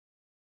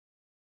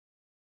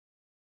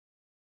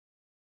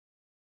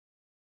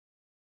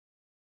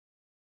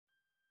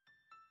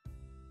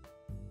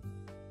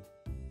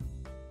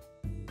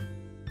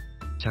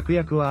芍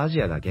薬はア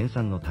ジアが原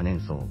産の多年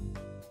草。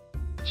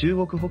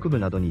中国北部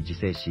などに自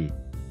生し、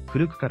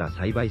古くから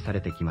栽培さ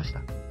れてきまし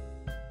た。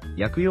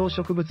薬用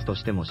植物と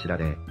しても知ら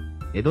れ、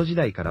江戸時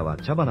代からは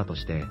茶花と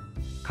して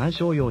観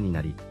賞用に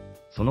なり、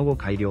その後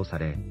改良さ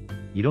れ、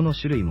色の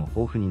種類も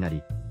豊富にな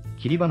り、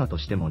切り花と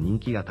しても人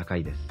気が高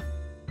いです。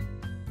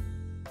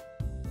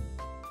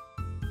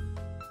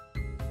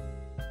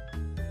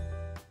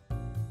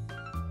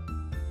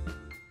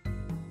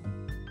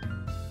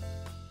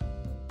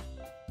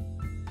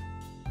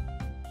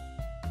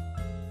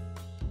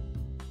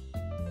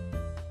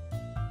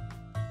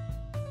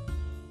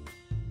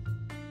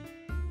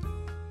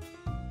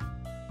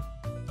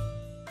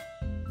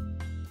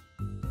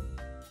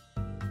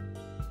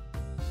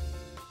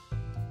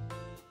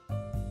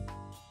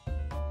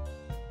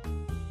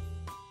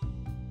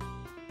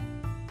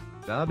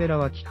ガーベラ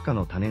はキク科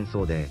の多年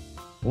草で、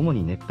主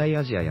に熱帯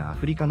アジアやア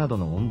フリカなど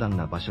の温暖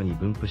な場所に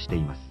分布して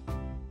います。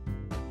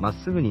ま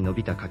っすぐに伸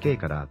びた花茎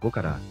から5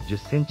から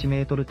10センチ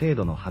メートル程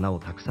度の花を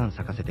たくさん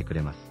咲かせてく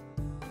れます。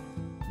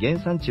原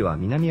産地は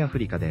南アフ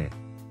リカで、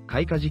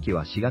開花時期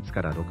は4月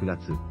から6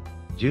月、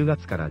10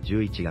月から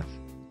11月。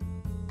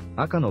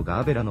赤の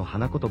ガーベラの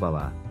花言葉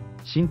は、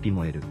神秘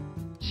燃える、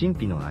神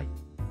秘の愛。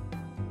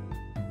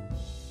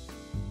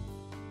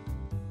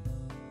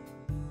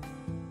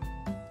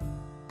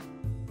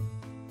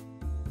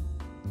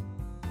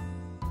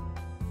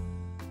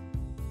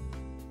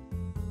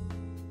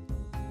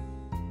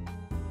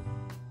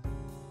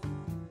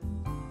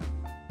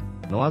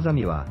野アザ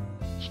ミは、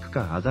キク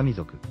科アザミ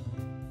属。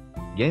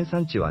原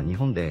産地は日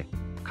本で、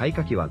開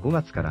花期は5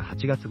月から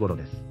8月頃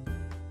です。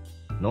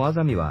野ア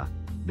ザミは、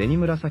紅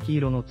紫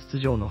色の筒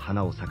状の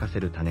花を咲かせ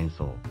る多年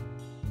草。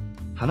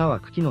花は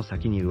茎の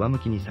先に上向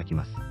きに咲き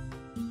ます。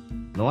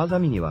野アザ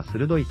ミには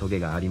鋭いトゲ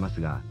があります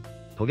が、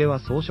トゲは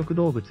草食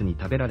動物に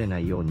食べられな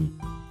いように、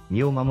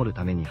身を守る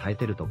ために生え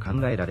てると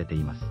考えられて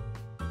います。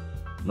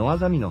野ア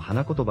ザミの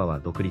花言葉は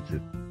独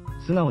立、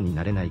素直に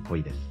なれない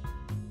恋です。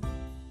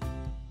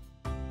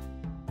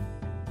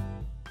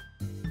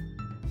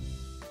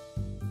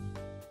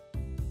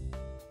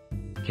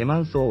ケマ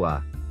ンソウ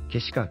は、ケ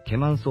シ科ケ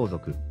マンソウ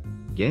属。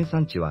原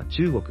産地は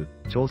中国、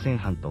朝鮮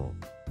半島。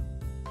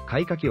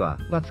開花期は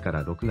5月か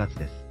ら6月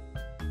です。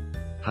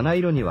花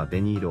色には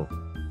紅色、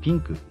ピ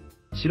ンク、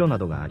白な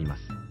どがありま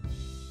す。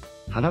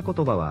花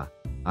言葉は、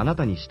あな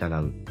たに従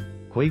う、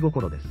恋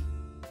心です。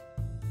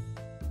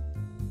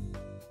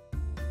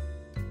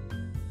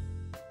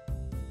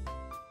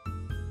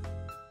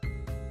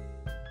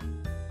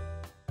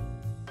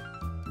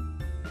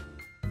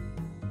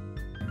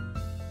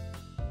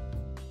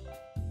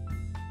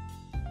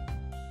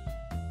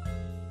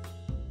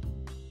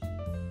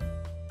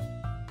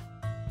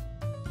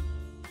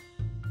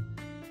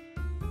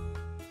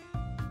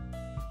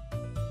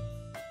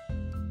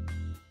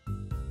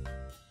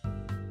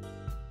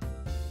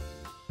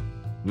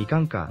みか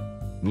ん科、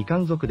みか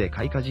ん属で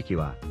開花時期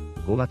は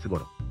5月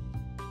頃。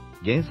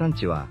原産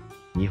地は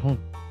日本。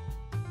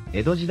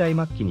江戸時代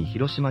末期に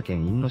広島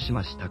県因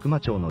島市宅間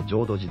町の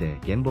浄土寺で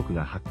原木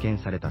が発見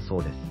されたそ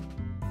うです。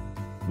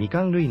み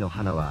かん類の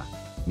花は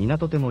皆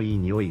とてもいい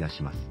匂いが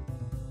します。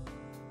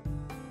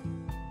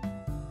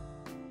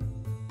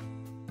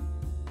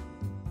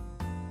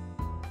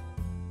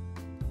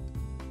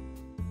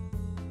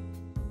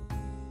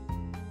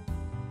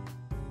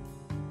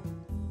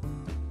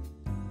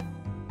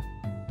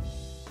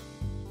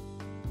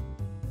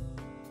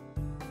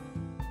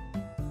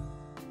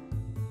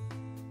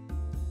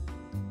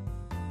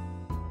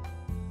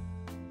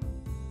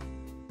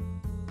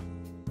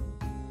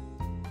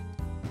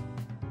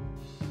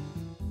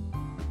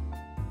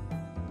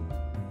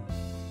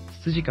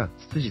ツツジ科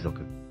ツツジ属。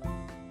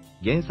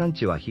原産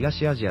地は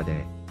東アジア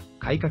で、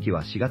開花期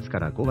は4月か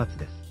ら5月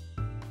です。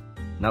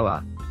名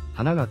は、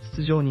花が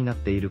筒状になっ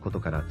ていること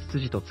からツツ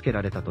ジと付け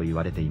られたと言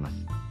われています。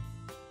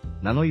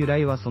名の由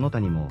来はその他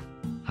にも、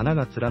花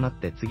が連なっ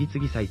て次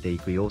々咲いてい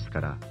く様子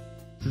から、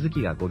続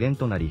きが語源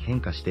となり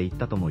変化していっ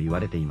たとも言わ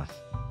れています。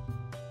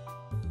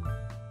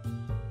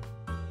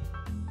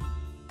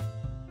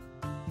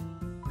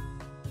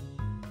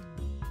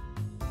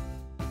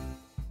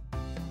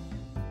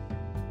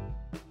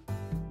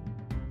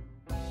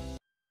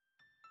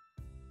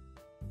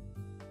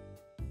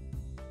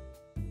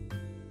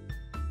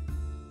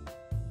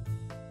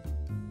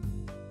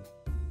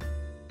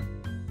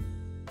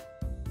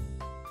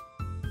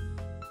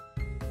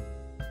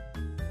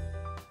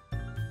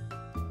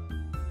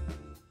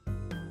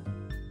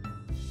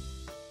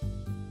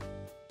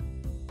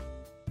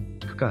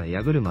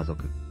ヤグルマ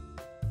属。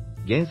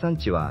原産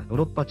地はヨー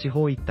ロッパ地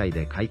方一帯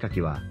で開花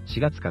期は4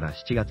月から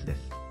7月で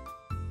す。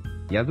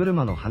ヤグル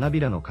マの花び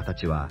らの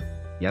形は、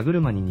ヤグ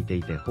ルマに似て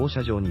いて放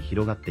射状に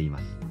広がっていま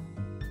す。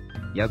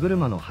ヤグル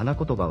マの花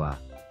言葉は、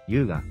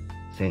優雅、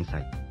繊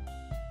細。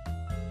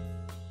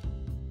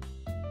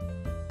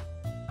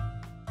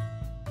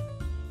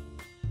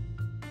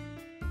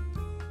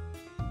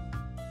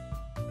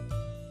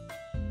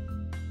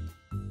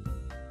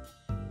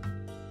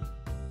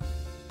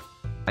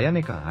アヤ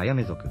メ科アヤ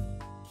メ属。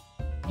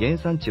原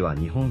産地は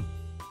日本、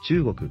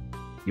中国、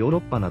ヨーロ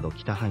ッパなど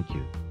北半球。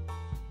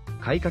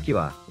開花期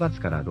は5月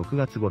から6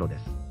月頃で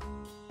す。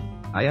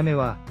あやめ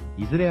は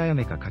いずれあや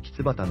めか柿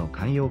つばたの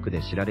慣用句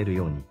で知られる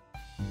ように、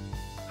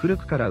古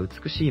くから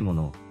美しいも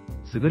の、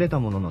優れた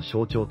ものの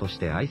象徴とし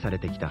て愛され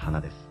てきた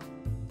花です。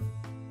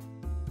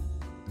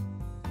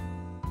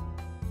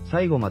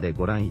最後まで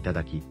ご覧いた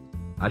だき、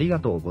ありが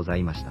とうござ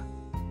いました。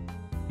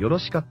よろ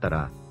しかった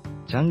ら、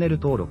チャンネル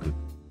登録、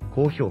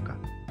高評価、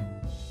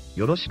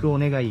よろしくお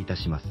願いいた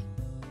します。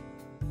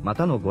ま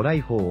たのご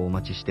来訪をお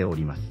待ちしてお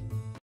ります。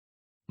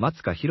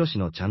松川博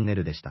のチャンネ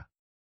ルでした。